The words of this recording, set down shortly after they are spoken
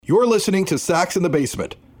You're listening to Sacks in the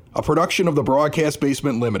Basement, a production of the Broadcast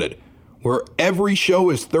Basement Limited, where every show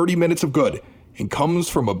is 30 minutes of good and comes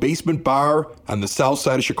from a basement bar on the south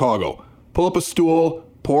side of Chicago. Pull up a stool,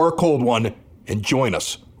 pour a cold one, and join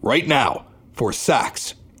us right now for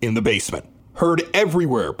Sacks in the Basement. Heard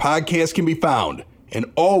everywhere podcasts can be found, and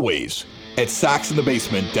always at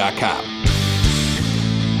sacksinthebasement.com.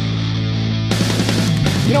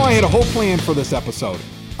 You know, I had a whole plan for this episode.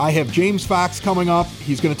 I have James Fox coming up.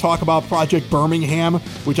 He's going to talk about Project Birmingham,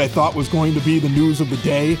 which I thought was going to be the news of the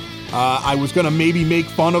day. I was going to maybe make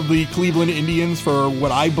fun of the Cleveland Indians for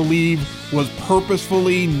what I believe was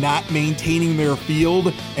purposefully not maintaining their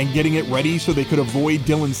field and getting it ready so they could avoid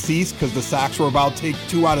Dylan Cease because the Sox were about to take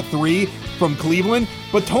 2 out of 3 from Cleveland.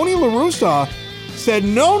 But Tony La Russa said,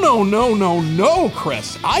 no,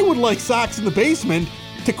 Chris. I would like Sox in the Basement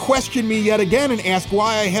to question me yet again and ask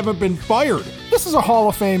why I haven't been fired. This is a Hall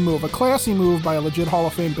of Fame move, a classy move by a legit Hall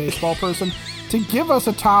of Fame baseball person to give us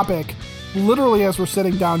a topic literally as we're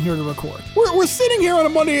sitting down here to record. We're sitting here on a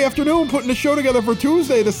Monday afternoon putting a show together for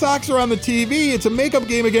Tuesday. The Sox are on the TV. It's a makeup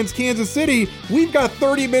game against Kansas City. We've got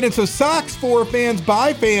 30 minutes of Sox for fans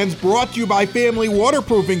by fans, brought to you by Family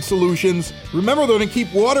Waterproofing Solutions. Remember, they're going to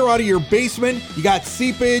keep water out of your basement. You got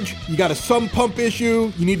seepage. You got a sump pump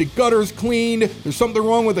issue. You need the gutters cleaned. There's something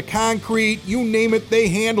wrong with the concrete. You name it, they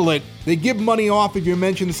handle it. They give money off if you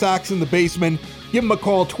mention Sox in the Basement. Give them a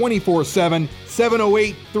call 24/7,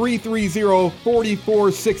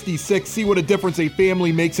 708-330-4466. See what a difference a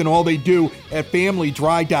family makes in all they do at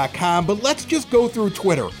FamilyDry.com. But let's just go through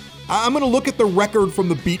Twitter. I'm going to look at the record from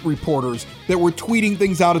the beat reporters that were tweeting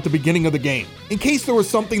things out at the beginning of the game, in case there was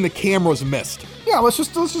something the cameras missed. Yeah, let's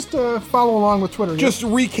just follow along with Twitter. Just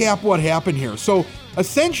recap what happened here. So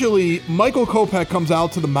essentially, Michael Kopech comes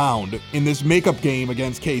out to the mound in this makeup game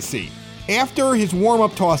against KC. After his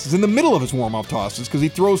warm-up tosses, in the middle of his warm-up tosses, because he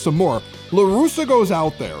throws some more, La Russa goes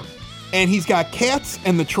out there, and he's got Katz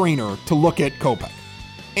and the trainer to look at Kopech.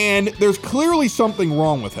 And there's clearly something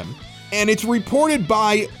wrong with him. And it's reported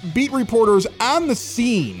by beat reporters on the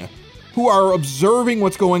scene who are observing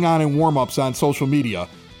what's going on in warm-ups on social media,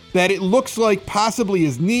 that it looks like possibly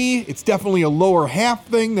his knee. It's definitely a lower half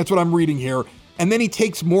thing. That's what I'm reading here. And then he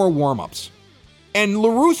takes more warm-ups. And La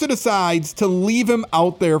Russa decides to leave him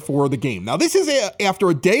out there for the game. Now, this is after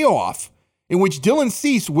a day off in which Dylan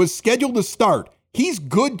Cease was scheduled to start. He's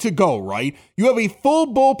good to go, right? You have a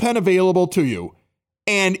full bullpen available to you.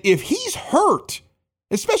 And if he's hurt,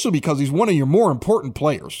 especially because he's one of your more important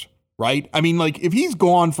players, right? I mean, like, if he's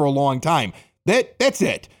gone for a long time, that's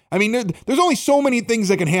it. I mean, there's only so many things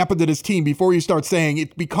that can happen to this team before you start saying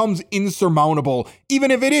it becomes insurmountable,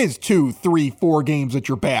 even if it is 2, 3, 4 games at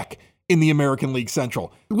your back in the American League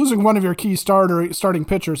Central. Losing one of your key starting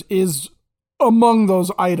pitchers is among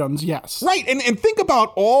those items, yes. Right, and think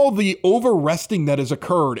about all the over-resting that has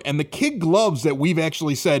occurred and the kid gloves that we've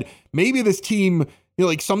actually said, maybe this team, you know,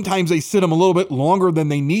 like sometimes they sit them a little bit longer than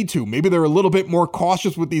they need to. Maybe they're a little bit more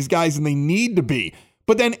cautious with these guys than they need to be.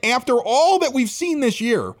 But then after all that we've seen this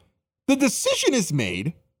year, the decision is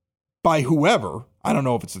made by whoever. I don't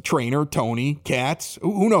know if it's the trainer, Tony, Katz,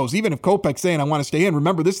 who knows? Even if Kopech's saying, I want to stay in.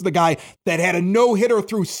 Remember, this is the guy that had a no-hitter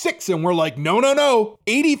through 6, and we're like, no.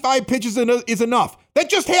 85 pitches is enough. That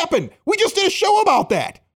just happened. We just did a show about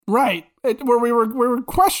that. Right. Where we were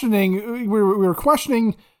questioning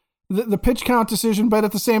the pitch count decision, but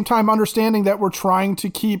at the same time understanding that we're trying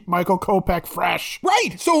to keep Michael Kopech fresh.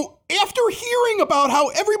 Right. So after hearing about how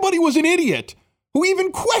everybody was an idiot, who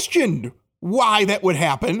even questioned why that would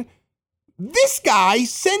happen, this guy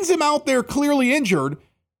sends him out there clearly injured,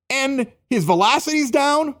 and his velocity's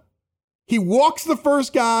down. He walks the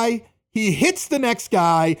first guy. He hits the next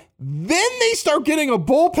guy. Then they start getting a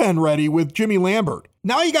bullpen ready with Jimmy Lambert.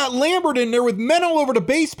 Now you got Lambert in there with men all over the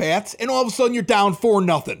base paths, and all of a sudden you're down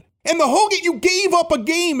 4-0. And the whole game, you gave up a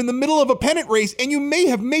game in the middle of a pennant race, and you may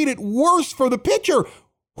have made it worse for the pitcher.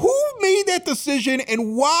 Who made that decision,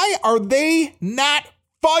 and why are they not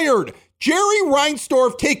fired? Jerry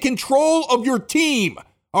Reinsdorf, take control of your team,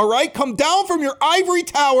 all right? Come down from your ivory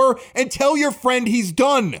tower and tell your friend he's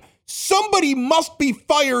done. Somebody must be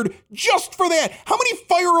fired just for that. How many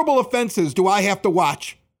fireable offenses do I have to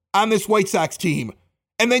watch on this White Sox team?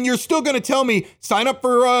 And then you're still going to tell me, sign up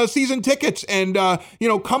for season tickets and,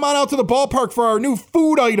 come on out to the ballpark for our new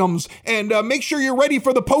food items and make sure you're ready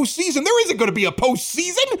for the postseason. There isn't going to be a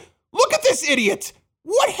postseason. Look at this idiot.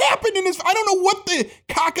 What happened in this? I don't know what the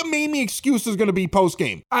cockamamie excuse is going to be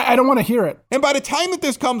post-game. I don't want to hear it. And by the time that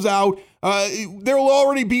this comes out, There'll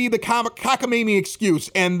already be the cockamamie excuse,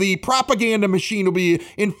 and the propaganda machine will be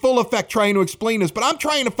in full effect trying to explain this. But I'm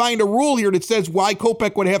trying to find a rule here that says why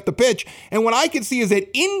Kopech would have to pitch. And what I can see is that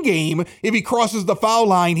in-game, if he crosses the foul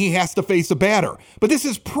line, he has to face a batter. But this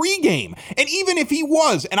is pre-game. And even if he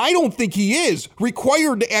was, and I don't think he is,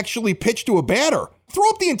 required to actually pitch to a batter, throw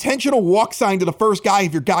up the intentional walk sign to the first guy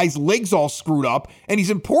if your guy's leg's all screwed up and he's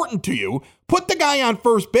important to you. Put the guy on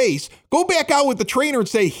first base, go back out with the trainer and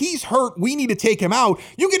say, he's hurt, we need to take him out.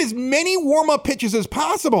 You get as many warm-up pitches as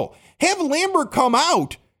possible. Have Lambert come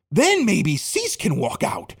out, then maybe Cease can walk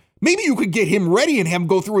out. Maybe you could get him ready and have him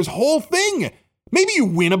go through his whole thing. Maybe you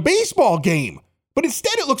win a baseball game. But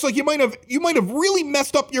instead it looks like you might have really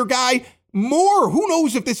messed up your guy more. Who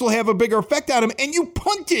knows if this will have a bigger effect on him, and you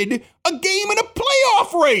punted a game in a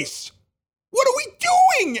playoff race. What are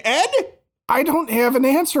we doing, Ed? I don't have an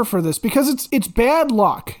answer for this because it's bad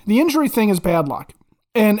luck. The injury thing is bad luck.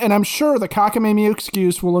 And I'm sure the cockamamie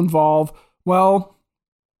excuse will involve, well,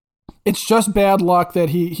 it's just bad luck that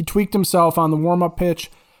he tweaked himself on the warm-up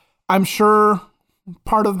pitch. I'm sure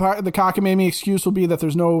part of the cockamamie excuse will be that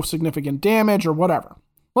there's no significant damage or whatever.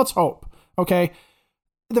 Let's hope, okay?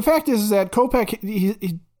 The fact is that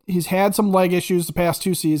Kopech, he's had some leg issues the past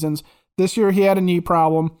 2 seasons. This year he had a knee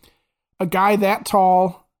problem. A guy that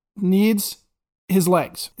tall needs his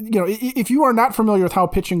legs. You know, if you are not familiar with how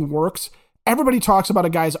pitching works, everybody talks about a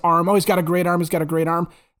guy's arm. Oh, he's got a great arm. He's got a great arm.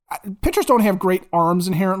 Pitchers don't have great arms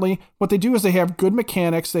inherently. What they do is they have good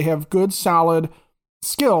mechanics. They have good, solid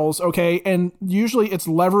skills, okay? And usually it's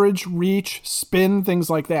leverage, reach, spin, things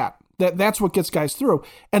like that. That's what gets guys through.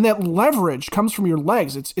 And that leverage comes from your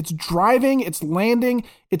legs. It's driving, it's landing,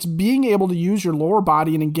 it's being able to use your lower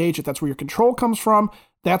body and engage it. That's where your control comes from.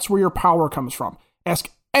 That's where your power comes from. Ask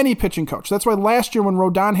any pitching coach. That's why last year when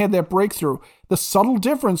Rodon had that breakthrough, the subtle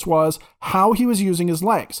difference was how he was using his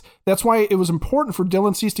legs. That's why it was important for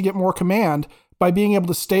Dylan Cease to get more command by being able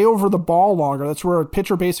to stay over the ball longer. That's where a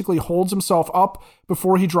pitcher basically holds himself up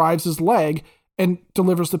before he drives his leg and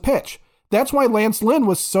delivers the pitch. That's why Lance Lynn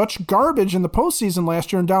was such garbage in the postseason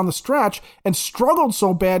last year and down the stretch and struggled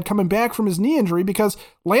so bad coming back from his knee injury because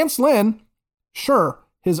Lance Lynn, sure,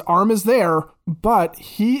 his arm is there, but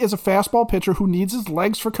he is a fastball pitcher who needs his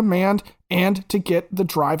legs for command and to get the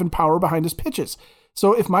drive and power behind his pitches.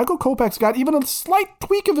 So if Michael Kopech's got even a slight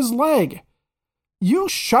tweak of his leg, you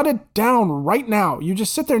shut it down right now. You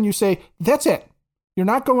just sit there and you say, that's it. You're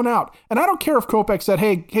not going out. And I don't care if Kopech said,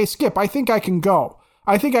 hey, Skip, I think I can go.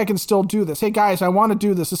 I think I can still do this. Hey, guys, I want to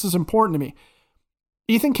do this. This is important to me.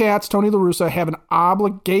 Ethan Katz, Tony La Russa have an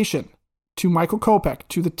obligation to Michael Kopech,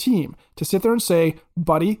 to the team, to sit there and say,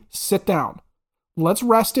 buddy, sit down. Let's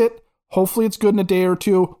rest it. Hopefully it's good in a day or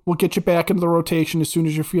two. We'll get you back into the rotation as soon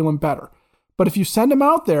as you're feeling better. But if you send him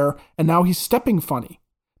out there and now he's stepping funny,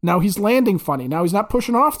 now he's landing funny, now he's not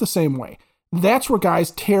pushing off the same way, that's where guys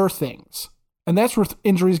tear things. And that's where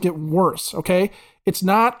injuries get worse, okay? It's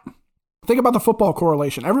not... Think about the football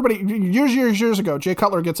correlation. Everybody, years ago, Jay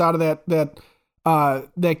Cutler gets out of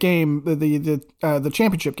that game, the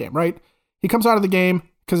championship game, right? He comes out of the game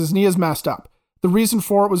because his knee is messed up. The reason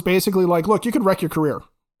for it was basically like, look, you could wreck your career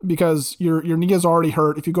because your knee is already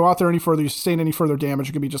hurt. If you go out there any further, you sustain any further damage,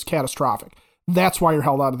 it could be just catastrophic. That's why you're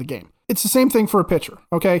held out of the game. It's the same thing for a pitcher,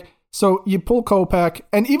 okay? So you pull Kopech,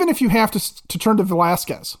 and even if you have to turn to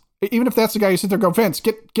Velasquez, even if that's the guy you sit there and go, Vince,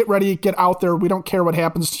 get ready, get out there. We don't care what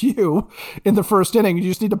happens to you in the first inning. You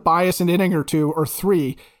just need to buy us an inning or 2 or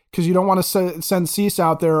 3 because you don't want to send Cease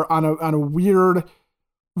out there on a weird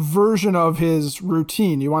version of his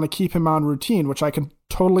routine. You want to keep him on routine, which I can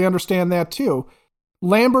totally understand that too.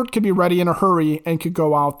 Lambert could be ready in a hurry and could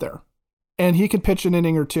go out there, and he could pitch an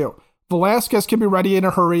inning or 2. Velasquez could be ready in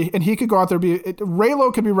a hurry, and he could go out there.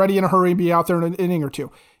 Raylo could be ready in a hurry and be out there in an inning or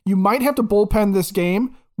 2. You might have to bullpen this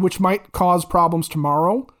game, which might cause problems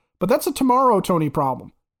tomorrow, but that's a tomorrow Tony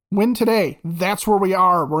problem. Win today. That's where we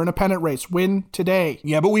are. We're in a pennant race. Win today.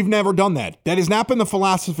 Yeah, but we've never done that. That has not been the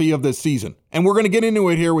philosophy of this season. And we're going to get into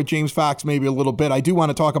it here with James Fox maybe a little bit. I do want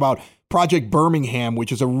to talk about Project Birmingham,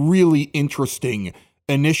 which is a really interesting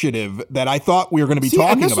initiative that I thought we were going to be talking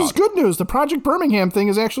about. And this is good news. The Project Birmingham thing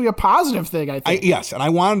is actually a positive thing, I think. Yes, and I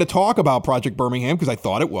wanted to talk about Project Birmingham because I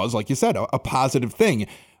thought it was, like you said, a positive thing.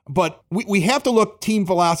 But we have to look team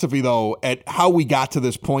philosophy, though, at how we got to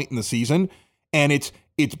this point in the season. And it's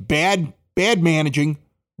bad managing,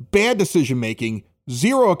 bad decision-making,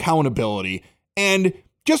 zero accountability, and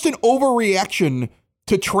just an overreaction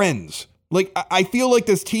to trends. Like, I feel like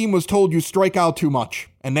this team was told you strike out too much.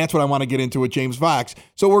 And that's what I want to get into with James Fox.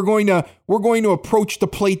 So we're going to approach the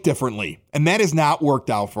plate differently. And that has not worked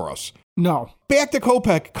out for us. No. Back to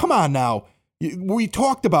Kopech. Come on now. We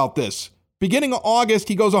talked about this. Beginning of August,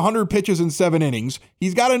 he goes 100 pitches in 7 innings.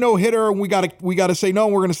 He's got a no-hitter, and we got to say, no,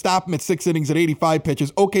 we're going to stop him at 6 innings at 85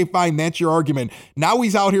 pitches. Okay, fine, that's your argument. Now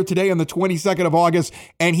he's out here today on the 22nd of August,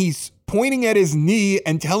 and he's pointing at his knee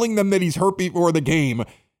and telling them that he's hurt before the game,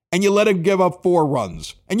 and you let him give up 4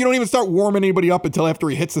 runs. And you don't even start warming anybody up until after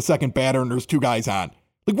he hits the second batter and there's 2 guys on.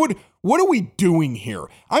 Like, what are we doing here?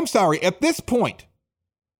 I'm sorry, at this point,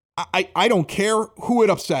 I don't care who it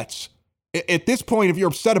upsets. At this point, if you're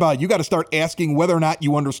upset about it, you got to start asking whether or not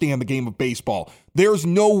you understand the game of baseball. There's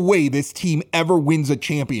no way this team ever wins a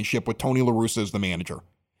championship with Tony La Russa as the manager.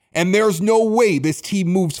 And there's no way this team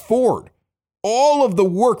moves forward. All of the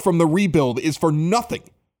work from the rebuild is for nothing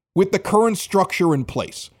with the current structure in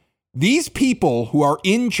place. These people who are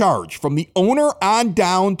in charge, from the owner on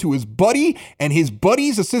down to his buddy and his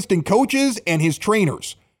buddy's assistant coaches and his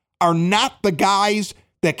trainers, are not the guys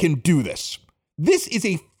that can do this. This is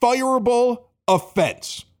a fireable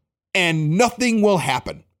offense, and nothing will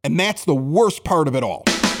happen. And that's the worst part of it all.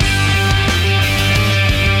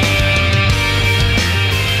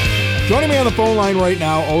 Joining me on the phone line right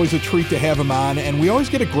now, always a treat to have him on, and we always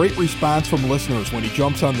get a great response from listeners when he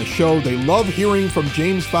jumps on the show. They love hearing from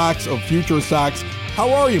James Fox of Future Sox.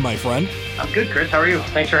 How are you, my friend? I'm good, Chris. How are you?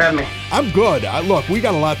 Thanks for having me. I'm good. Look, we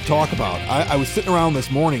got a lot to talk about. I was sitting around this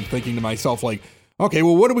morning thinking to myself, like, okay,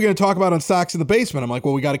 well, what are we going to talk about on Sox in the Basement? I'm like,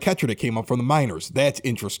 well, we got a catcher that came up from the minors. That's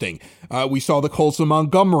interesting. We saw the Colson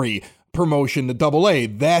Montgomery promotion to Double-A.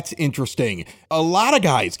 That's interesting. A lot of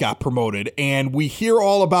guys got promoted, and we hear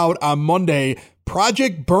all about, on Monday,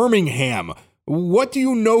 Project Birmingham. What do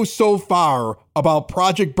you know so far about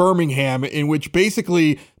Project Birmingham, in which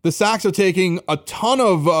basically the Sox are taking a ton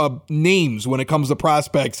of names when it comes to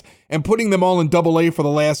prospects and putting them all in Double-A for the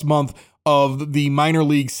last month of the minor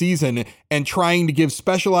league season and trying to give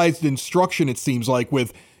specialized instruction, it seems like,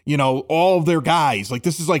 with, all of their guys. Like,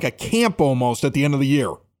 this is like a camp almost at the end of the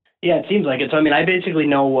year. Yeah, it seems like it. So, I basically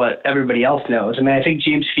know what everybody else knows. I think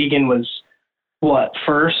James Fegan was,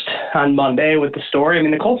 first on Monday with the story.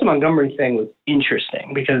 The Colson Montgomery thing was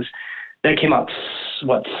interesting because that came out,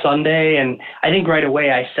 Sunday? And I think right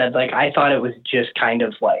away I said, I thought it was just kind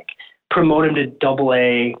of promote him to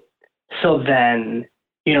Double-A so then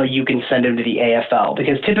you can send him to the AFL,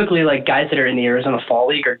 because typically guys that are in the Arizona Fall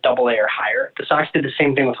League are Double-A or higher. The Sox did the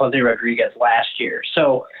same thing with Jose Rodriguez last year.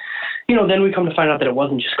 So, then we come to find out that it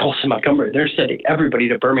wasn't just Colson Montgomery. They're sending everybody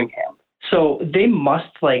to Birmingham. So they must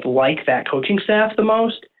like that coaching staff the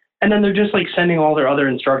most. And then they're just sending all their other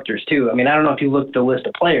instructors too. I don't know if you looked at the list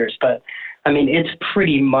of players, but it's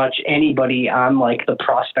pretty much anybody on the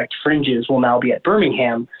prospect fringes will now be at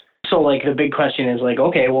Birmingham. So, the big question is,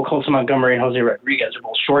 okay, well, Colson Montgomery and Jose Rodriguez are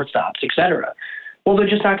both shortstops, et cetera. Well, they're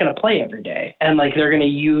just not going to play every day. And, they're going to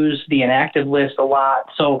use the inactive list a lot.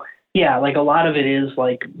 So, yeah, a lot of it is,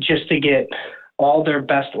 just to get all their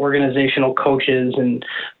best organizational coaches and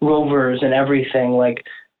rovers and everything,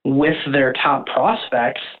 with their top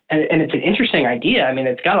prospects. And it's an interesting idea.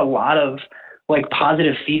 It's got a lot of,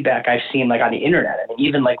 positive feedback I've seen, on the internet.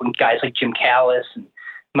 Even, when guys like Jim Callis and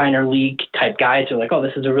minor league type guys are oh,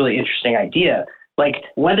 this is a really interesting idea.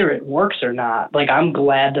 Whether it works or not, I'm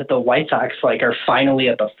glad that the White Sox are finally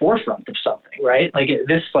at the forefront of something, right?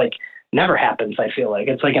 This never happens. I feel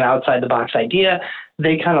it's an outside the box idea.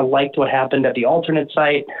 They kind of liked what happened at the alternate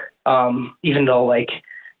site, even though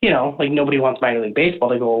nobody wants minor league baseball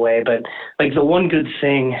to go away. But the one good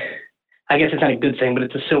thing, I guess it's not a good thing, but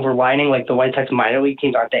it's a silver lining. The White Sox minor league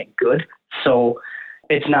teams aren't that good, so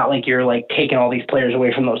it's not you're taking all these players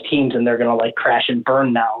away from those teams and they're going to crash and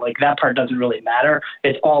burn now. That part doesn't really matter.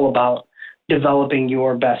 It's all about developing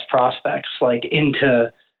your best prospects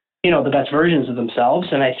into, the best versions of themselves.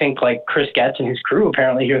 And I think Chris Getz and his crew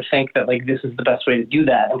apparently here think that this is the best way to do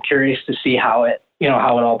that. I'm curious to see how it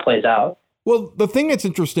all plays out. Well, the thing that's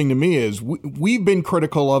interesting to me is we've been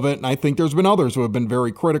critical of it, and I think there's been others who have been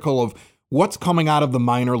very critical of what's coming out of the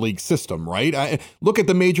minor league system, right? Look at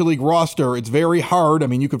the major league roster. It's very hard.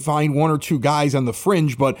 You could find 1 or 2 guys on the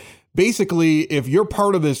fringe, but basically, if you're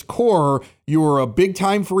part of this core, you were a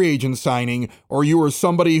big-time free agent signing, or you were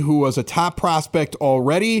somebody who was a top prospect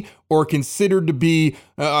already, or considered to be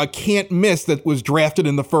a can't-miss that was drafted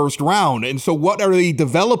in the first round. And so what are they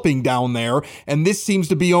developing down there? And this seems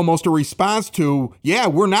to be almost a response to, yeah,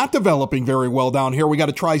 we're not developing very well down here. We got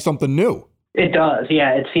to try something new. It does,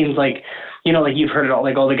 yeah. It seems you've heard it all,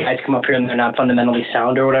 all the guys come up here and they're not fundamentally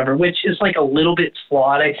sound or whatever, which is a little bit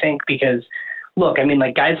flawed, I think, because, look,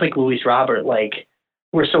 guys like Luis Robert,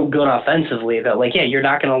 were so good offensively that, yeah, you're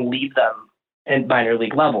not going to leave them at minor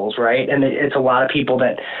league levels, right? And it's a lot of people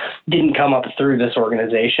that didn't come up through this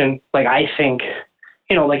organization. I think,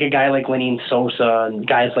 like a guy like Lenyn Sosa and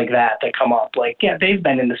guys like that come up, like, yeah, they've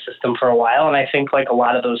been in the system for a while. And I think like a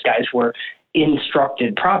lot of those guys were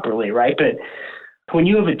instructed properly, right? But when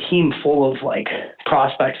you have a team full of like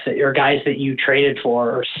prospects that are guys that you traded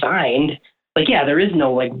for or signed, like, yeah, there is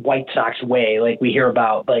no like White Sox way, like we hear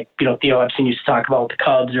about, like, Theo Epstein used to talk about what the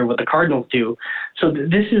Cubs or what the Cardinals do. So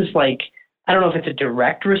this is like, I don't know if it's a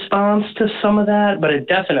direct response to some of that, but it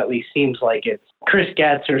definitely seems like it's Chris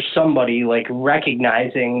Getz or somebody like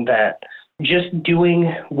recognizing that just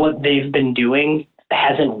doing what they've been doing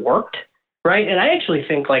hasn't worked, right? And I actually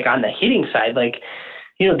think like on the hitting side, like,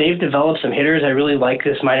 they've developed some hitters. I really like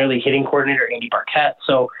this minor league hitting coordinator, Andy Barkett.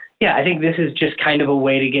 So, yeah, I think this is just kind of a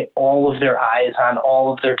way to get all of their eyes on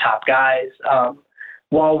all of their top guys,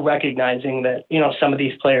 while recognizing that, some of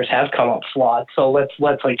these players have come up flawed. So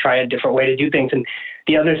let's like try a different way to do things. And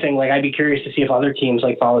the other thing, like, I'd be curious to see if other teams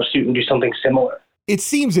like follow suit and do something similar. It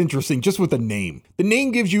seems interesting just with the name. The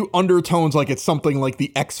name gives you undertones like it's something like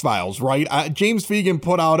the X-Files, right? James Fegan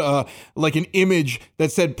put out like an image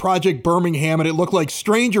that said Project Birmingham, and it looked like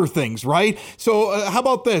Stranger Things, right? So how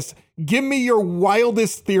about this? Give me your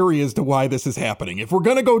wildest theory as to why this is happening. If we're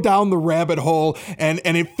going to go down the rabbit hole and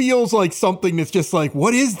it feels like something that's just like,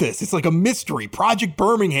 what is this? It's like a mystery. Project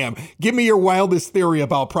Birmingham. Give me your wildest theory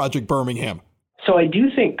about Project Birmingham. So I do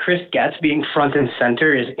think Chris Getz being front and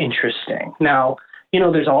center is interesting. Now,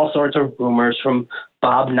 there's all sorts of rumors from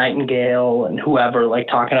Bob Nightingale and whoever, like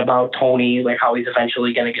talking about Tony, like how he's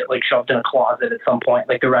eventually going to get like shoved in a closet at some point,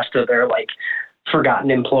 like the rest of their like forgotten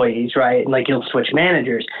employees, right? And like he'll switch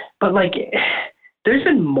managers. But like there's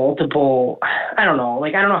been multiple, I don't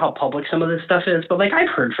know how public some of this stuff is, but like I've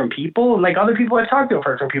heard from people and like other people I've talked to have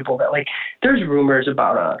heard from people that like there's rumors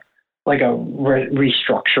about a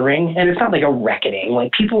restructuring, and it's not like a reckoning.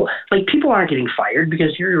 Like people aren't getting fired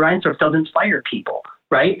because Jerry Reinsdorf doesn't fire people,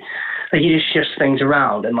 right? Like he just shifts things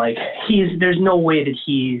around, and like there's no way that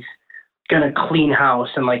he's gonna clean house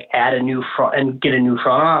and like add a new front and get a new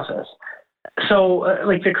front office. So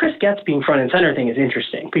like the Chris Getz being front and center thing is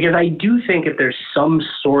interesting because I do think if there's some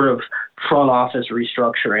sort of front office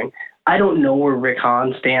restructuring, I don't know where Rick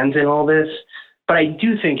Hahn stands in all this. But I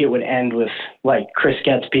do think it would end with like Chris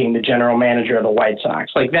Getz being the general manager of the White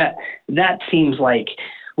Sox. Like that seems like,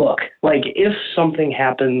 look, like if something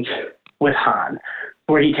happens with Hahn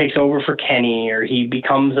where he takes over for Kenny or he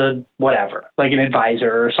becomes a whatever, like an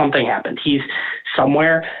advisor or something happens, he's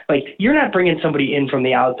somewhere, like you're not bringing somebody in from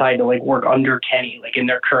the outside to like work under Kenny, like in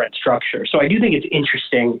their current structure. So I do think it's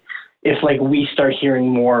interesting if like we start hearing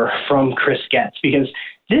more from Chris Getz because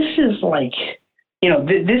this is like,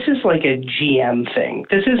 this is like a GM thing.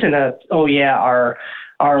 This isn't our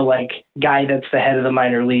like guy that's the head of the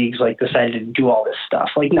minor leagues like decided to do all this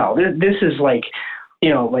stuff. Like no, this is like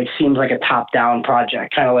like seems like a top down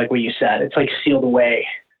project, kind of like what you said. It's like sealed away.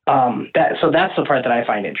 So that's the part that I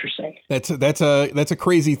find interesting. That's a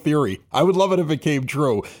crazy theory. I would love it if it came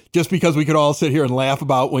true, just because we could all sit here and laugh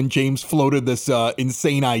about when James floated this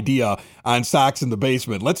insane idea on Sox in the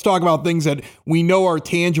Basement. Let's talk about things that we know are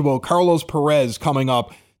tangible. Carlos Perez coming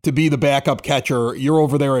up to be the backup catcher. You're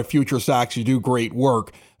over there at Future Sox. You do great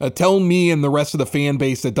work. Tell me and the rest of the fan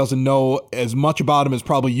base that doesn't know as much about him as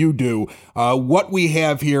probably you do. What we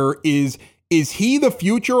have here is he the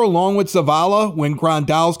future along with Zavala when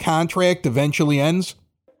Grandal's contract eventually ends?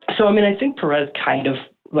 So, I mean, I think Perez kind of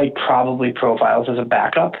like probably profiles as a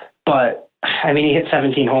backup, but I mean, he hit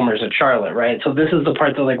 17 homers at Charlotte, right? So this is the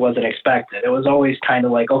part that like wasn't expected. It was always kind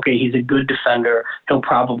of like, okay, he's a good defender. He'll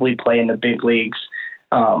probably play in the big leagues.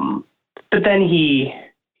 But then he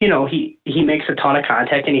makes a ton of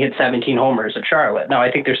contact and he hit 17 homers at Charlotte. Now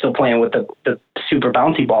I think they're still playing with the super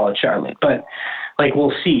bouncy ball at Charlotte, but like,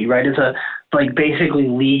 we'll see, right? It's a like basically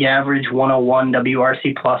league average 101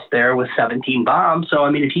 WRC plus there with 17 bombs. So,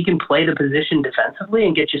 I mean, if he can play the position defensively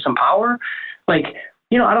and get you some power, like,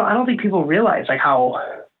 I don't think people realize like how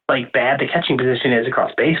like bad the catching position is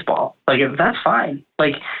across baseball. Like that's fine.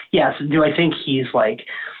 Like, yes. Do I think he's like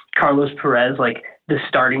Carlos Perez, like the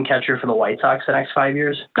starting catcher for the White Sox the next 5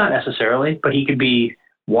 years? Not necessarily, but he could be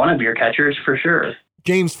one of your catchers for sure.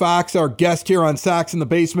 James Fox, our guest here on Sox in the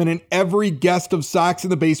Basement, and every guest of Sox in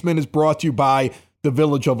the Basement is brought to you by the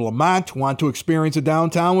Village of Lamont. Want to experience a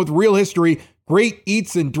downtown with real history, great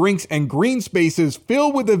eats and drinks, and green spaces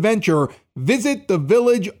filled with adventure? Visit the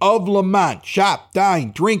Village of Lamont. Shop,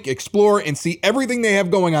 dine, drink, explore, and see everything they have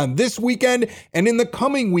going on this weekend and in the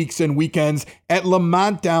coming weeks and weekends at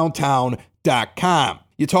LamontDowntown.com.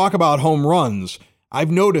 You talk about home runs. I've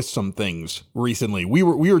noticed some things recently. We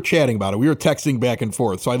were chatting about it. We were texting back and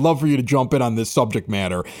forth. So I'd love for you to jump in on this subject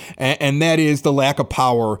matter. And that is the lack of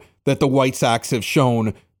power that the White Sox have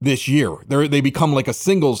shown this year. They become like a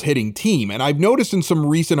singles hitting team. And I've noticed in some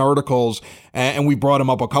recent articles, and we brought him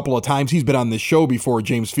up a couple of times, he's been on this show before,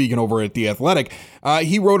 James Fegan over at The Athletic.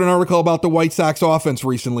 He wrote an article about the White Sox offense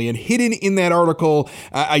recently, and hidden in that article,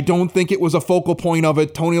 I don't think it was a focal point of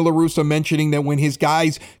it, Tony La Russa mentioning that when his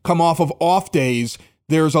guys come off of off days,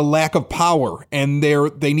 there's a lack of power, and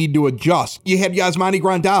they need to adjust. You had Yasmani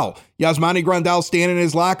Grandal standing in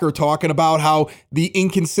his locker talking about how the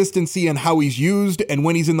inconsistency and how he's used and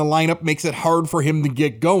when he's in the lineup makes it hard for him to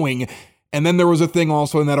get going. And then there was a thing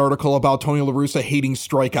also in that article about Tony La Russa hating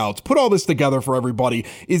strikeouts. Put all this together for everybody.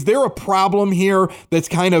 Is there a problem here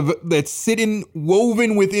that's sitting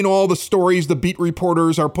woven within all the stories the beat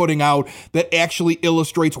reporters are putting out that actually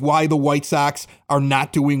illustrates why the White Sox are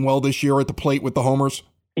not doing well this year at the plate with the homers?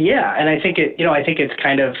 Yeah, and I think it's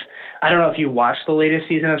kind of, I don't know if you watched the latest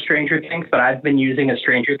season of Stranger Things, but I've been using a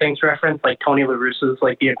Stranger Things reference. Like Tony La Russa's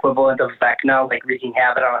like the equivalent of Vecna, like wreaking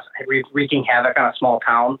havoc on a small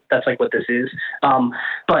town. That's like what this is.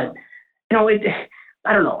 But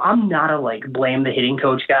I don't know. I'm not a like blame the hitting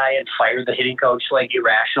coach guy and fire the hitting coach like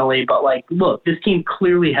irrationally. But like, look, this team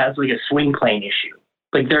clearly has like a swing plane issue.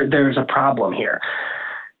 Like there's a problem here.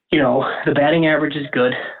 The batting average is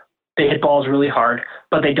good. They hit balls really hard,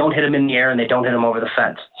 but they don't hit them in the air and they don't hit them over the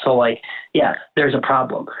fence. So, like, yeah, there's a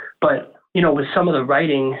problem. But, with some of the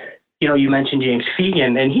writing, you mentioned James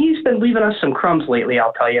Fegan, and he's been leaving us some crumbs lately,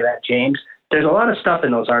 I'll tell you that, James. There's a lot of stuff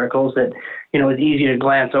in those articles that, is easy to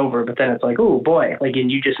glance over, but then it's like, oh, boy, like, and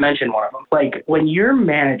you just mentioned one of them. Like, when your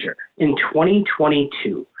manager in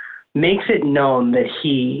 2022 makes it known that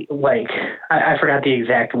he, like, I forgot the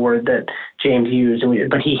exact word that James used,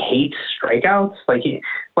 but he hates strikeouts.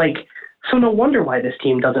 So no wonder why this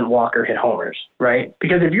team doesn't walk or hit homers, right?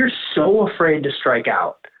 Because if you're so afraid to strike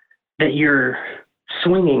out that you're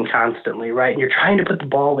swinging constantly, right, and you're trying to put the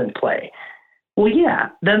ball in play, well, yeah,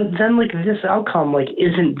 then like this outcome like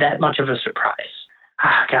isn't that much of a surprise.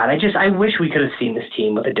 God, I wish we could have seen this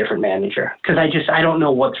team with a different manager, because I don't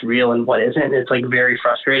know what's real and what isn't. It's like very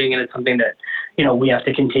frustrating, and it's something that, we have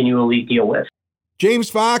to continually deal with. James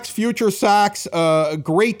Fox, Future Sox, a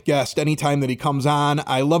great guest anytime that he comes on.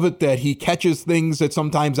 I love it that he catches things that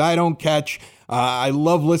sometimes I don't catch. I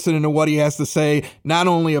love listening to what he has to say, not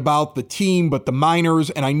only about the team, but the minors.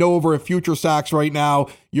 And I know over at Future Sox right now,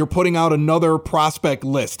 you're putting out another prospect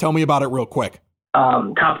list. Tell me about it real quick.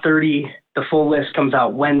 Top 30, the full list comes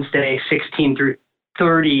out Wednesday, 16 through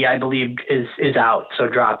 30, I believe, is out. So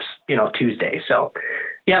drops, Tuesday. So,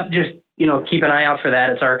 yeah, just, keep an eye out for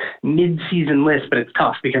that. It's our mid-season list, but it's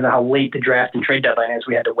tough because of how late the draft and trade deadline is.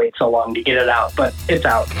 We had to wait so long to get it out, but it's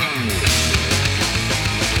out.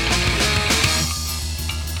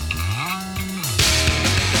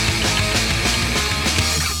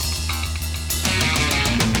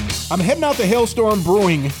 I'm heading out to Hailstorm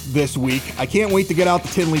Brewing this week. I can't wait to get out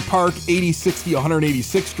to Tinley Park, 8060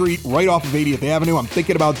 186th Street, right off of 80th Avenue. I'm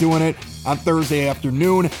thinking about doing it on Thursday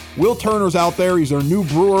afternoon. Will Turner's out there. He's our new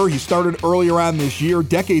brewer. He started earlier on this year,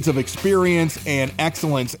 decades of experience and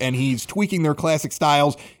excellence, and he's tweaking their classic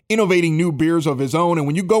styles, innovating new beers of his own. And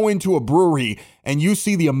when you go into a brewery and you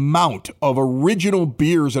see the amount of original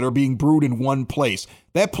beers that are being brewed in one place,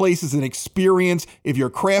 that place is an experience. If you're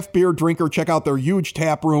a craft beer drinker, check out their huge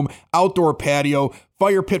tap room, outdoor patio,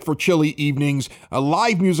 fire pit for chilly evenings,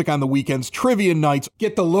 live music on the weekends, trivia nights.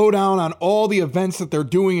 Get the lowdown on all the events that they're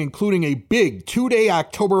doing, including a big 2-day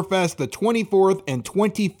Oktoberfest, the 24th and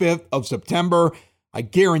 25th of September. I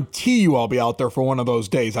guarantee you I'll be out there for one of those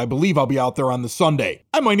days. I believe I'll be out there on the Sunday.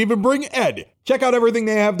 I might even bring Ed. Check out everything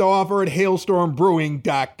they have to offer at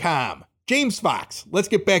hailstormbrewing.com. James Fox, let's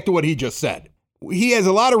get back to what he just said. He has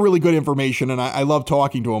a lot of really good information, and I love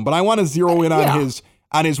talking to him, but I want to zero in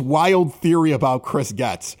on his wild theory about Chris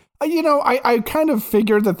Getz. I kind of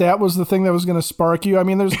figured that was the thing that was going to spark you. I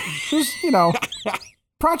mean, there's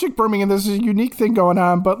Project Birmingham, there's a unique thing going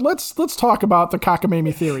on, but let's talk about the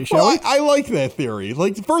cockamamie theory, shall we? I like that theory.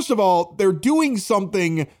 Like, first of all, they're doing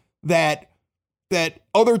something that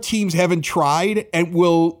other teams haven't tried and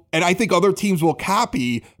I think other teams will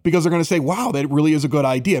copy because they're going to say, wow, that really is a good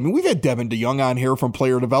idea. I mean, we've had Devin DeYoung on here from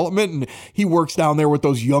Player Development, and he works down there with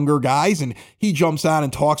those younger guys, and he jumps on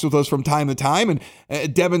and talks with us from time to time.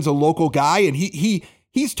 And Devin's a local guy, and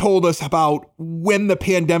he's told us about when the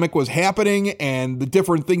pandemic was happening and the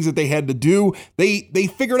different things that they had to do. They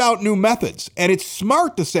figured out new methods, and it's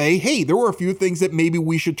smart to say, hey, there were a few things that maybe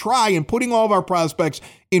we should try, and putting all of our prospects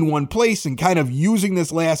in one place and kind of using this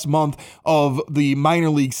last month of the minor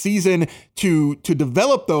league season to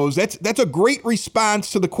develop those. That's a great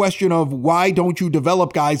response to the question of why don't you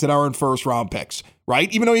develop guys that aren't first round picks,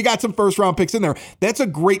 right? Even though you got some first round picks in there, that's a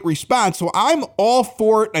great response. So I'm all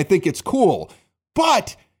for it, and I think it's cool.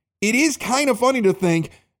 But it is kind of funny to think,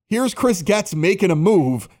 here's Chris Getz making a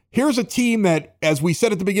move. Here's a team that, as we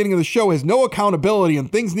said at the beginning of the show, has no accountability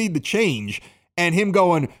and things need to change. And him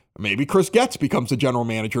going, maybe Chris Getz becomes the general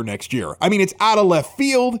manager next year. I mean, it's out of left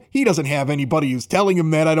field. He doesn't have anybody who's telling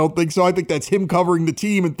him that, I don't think so. I think that's him covering the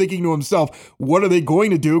team and thinking to himself, what are they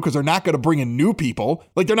going to do? Because they're not going to bring in new people.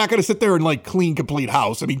 Like, they're not going to sit there and, like, clean complete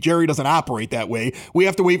house. I mean, Jerry doesn't operate that way. We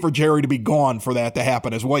have to wait for Jerry to be gone for that to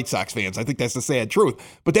happen as White Sox fans. I think that's the sad truth.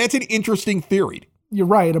 But that's an interesting theory. You're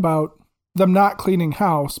right about them not cleaning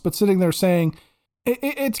house, but sitting there saying,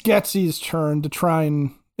 it's Getsy's turn to try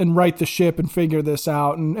and right the ship and figure this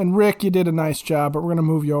out. And Rick, you did a nice job, but we're going to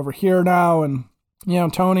move you over here now. And,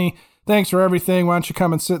 Tony, thanks for everything. Why don't you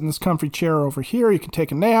come and sit in this comfy chair over here? You can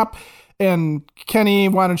take a nap. And Kenny,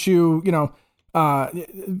 why don't you,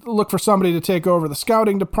 look for somebody to take over the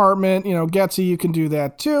scouting department. Getsy, you can do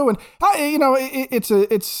that too. And,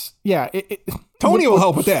 Tony will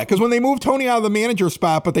help with that, because when they move Tony out of the manager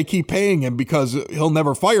spot, but they keep paying him because he'll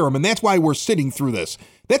never fire him, and that's why we're sitting through this.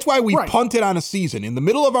 That's why we've punted on a season. In the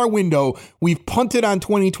middle of our window, we've punted on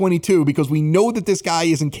 2022 because we know that this guy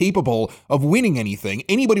isn't capable of winning anything.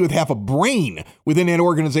 Anybody with half a brain within that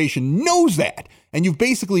organization knows that. And you've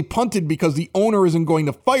basically punted because the owner isn't going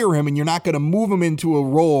to fire him, and you're not going to move him into a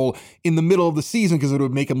role in the middle of the season because it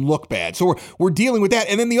would make him look bad. So we're dealing with that.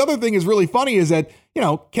 And then the other thing is really funny is that,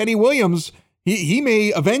 Kenny Williams, he may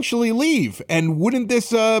eventually leave. And wouldn't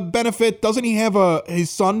this benefit? Doesn't he have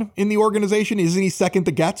his son in the organization? Isn't he second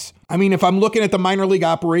to Getz? I mean, if I'm looking at the minor league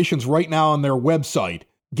operations right now on their website,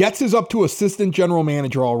 Getz is up to assistant general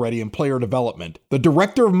manager already in player development. The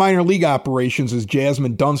director of minor league operations is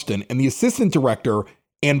Jasmine Dunston, and the assistant director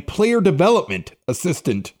and player development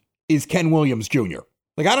assistant is Ken Williams Jr.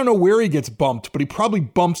 Like, I don't know where he gets bumped, but he probably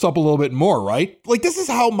bumps up a little bit more, right? Like, this is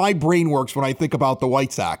how my brain works when I think about the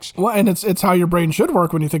White Sox. Well, and it's how your brain should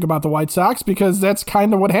work when you think about the White Sox, because that's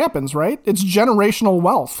kind of what happens, right? It's generational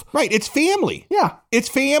wealth. Right. It's family. Yeah. It's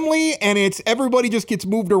family, and it's everybody just gets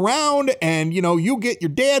moved around, and, you get your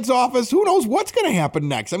dad's office. Who knows what's going to happen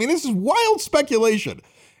next? I mean, this is wild speculation.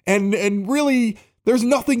 And really, there's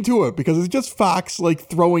nothing to it because it's just Fox like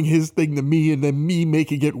throwing his thing to me and then me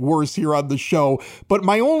making it worse here on the show. But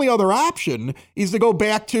my only other option is to go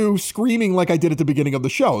back to screaming like I did at the beginning of the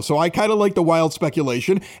show. So I kind of like the wild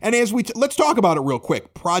speculation. And as let's talk about it real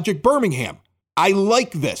quick. Project Birmingham. I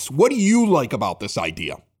like this. What do you like about this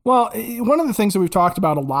idea? Well, one of the things that we've talked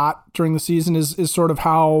about a lot during the season is sort of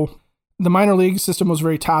how the minor league system was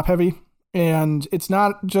very top heavy. And it's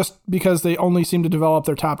not just because they only seem to develop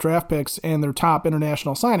their top draft picks and their top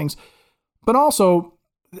international signings, but also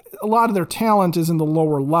a lot of their talent is in the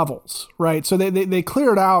lower levels, right? So they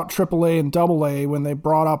cleared out AAA and AA when they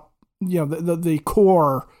brought up, the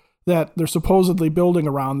core that they're supposedly building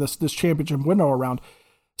around this championship window around.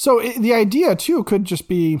 So the idea too could just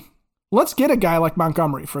be, let's get a guy like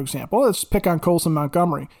Montgomery, for example. Let's pick on Colson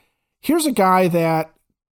Montgomery. Here's a guy that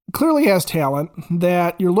clearly has talent,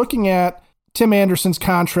 that you're looking at Tim Anderson's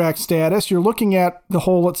contract status. You're looking at the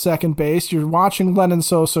hole at second base. You're watching Lennon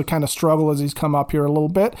Sosa kind of struggle as he's come up here a little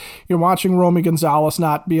bit. You're watching Romy Gonzalez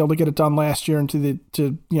not be able to get it done last year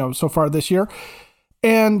so far this year.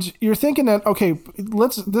 And you're thinking that, okay,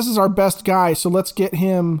 this is our best guy. So let's get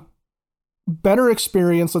him better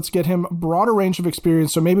experience. Let's get him a broader range of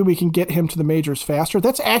experience so maybe we can get him to the majors faster.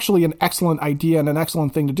 That's actually an excellent idea and an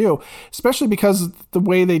excellent thing to do, especially because the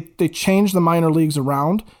way they changed the minor leagues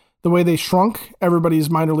around, the way they shrunk everybody's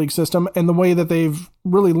minor league system, and the way that they've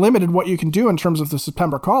really limited what you can do in terms of the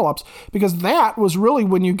September call-ups, because that was really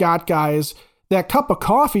when you got guys that cup of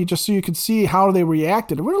coffee just so you could see how they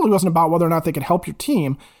reacted. It really wasn't about whether or not they could help your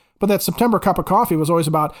team. But that September cup of coffee was always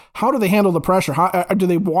about how do they handle the pressure? How do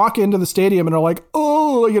they walk into the stadium and are like,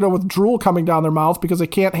 with drool coming down their mouth because they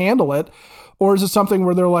can't handle it? Or is it something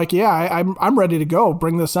where they're like, yeah, I'm ready to go,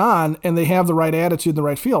 bring this on, and they have the right attitude and the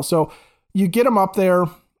right feel? So you get them up there.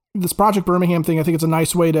 This Project Birmingham thing, I think it's a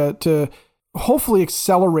nice way to hopefully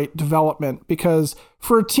accelerate development, because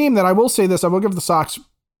for a team that, I will say this, I will give the Sox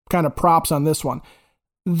kind of props on this one.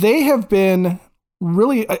 They have been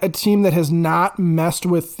really a team that has not messed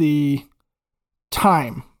with the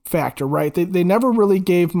time factor, right? They never really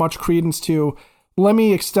gave much credence to, let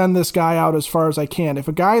me extend this guy out as far as I can. If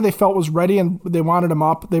a guy they felt was ready and they wanted him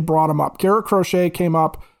up, they brought him up. Garrett Crochet came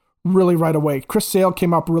up really right away. Chris Sale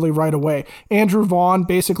came up really right away. Andrew Vaughn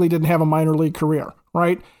basically didn't have a minor league career,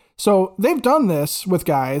 right? So they've done this with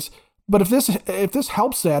guys, but if this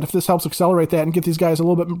helps accelerate that and get these guys a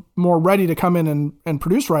little bit more ready to come in and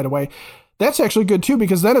produce right away, That's actually good too,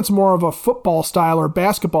 because then it's more of a football style or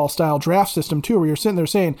basketball style draft system too, where you're sitting there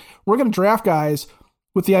saying, we're going to draft guys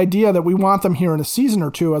with the idea that we want them here in a season or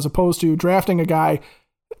two, as opposed to drafting a guy,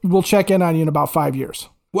 we'll check in on you in about 5 years.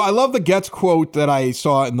 Well, I love the Getz quote that I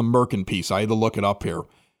saw in the Merkin piece. I had to look it up here,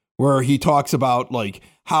 where he talks about like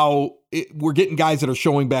how we're getting guys that are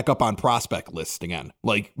showing back up on prospect lists again.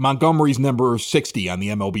 Like Montgomery's number 60 on the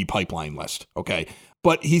MLB pipeline list. Okay.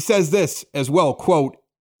 But he says this as well, quote,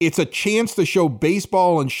 "It's a chance to show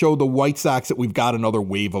baseball and show the White Sox that we've got another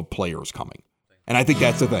wave of players coming." And I think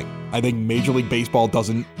that's the thing. I think Major League Baseball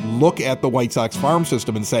doesn't look at the White Sox farm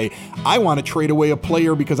system and say, I want to trade away a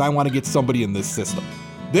player because I want to get somebody in this system.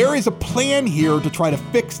 There is a plan here to try to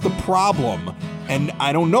fix the problem, and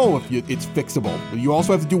I don't know if it's fixable. You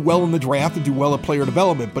also have to do well in the draft and do well at player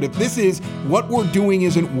development, but if this is what we're doing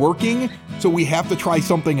isn't working, so we have to try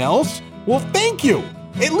something else, well, thank you.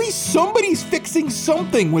 At least somebody's fixing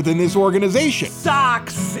something within this organization.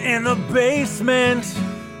 Sox in the basement.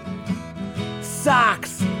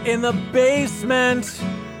 Sox in the basement.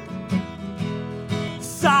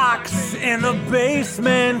 Sox in the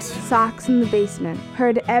basement. Sox in the Basement.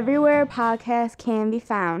 Heard everywhere podcasts can be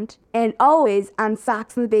found, and always on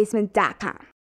soxinthebasement.com.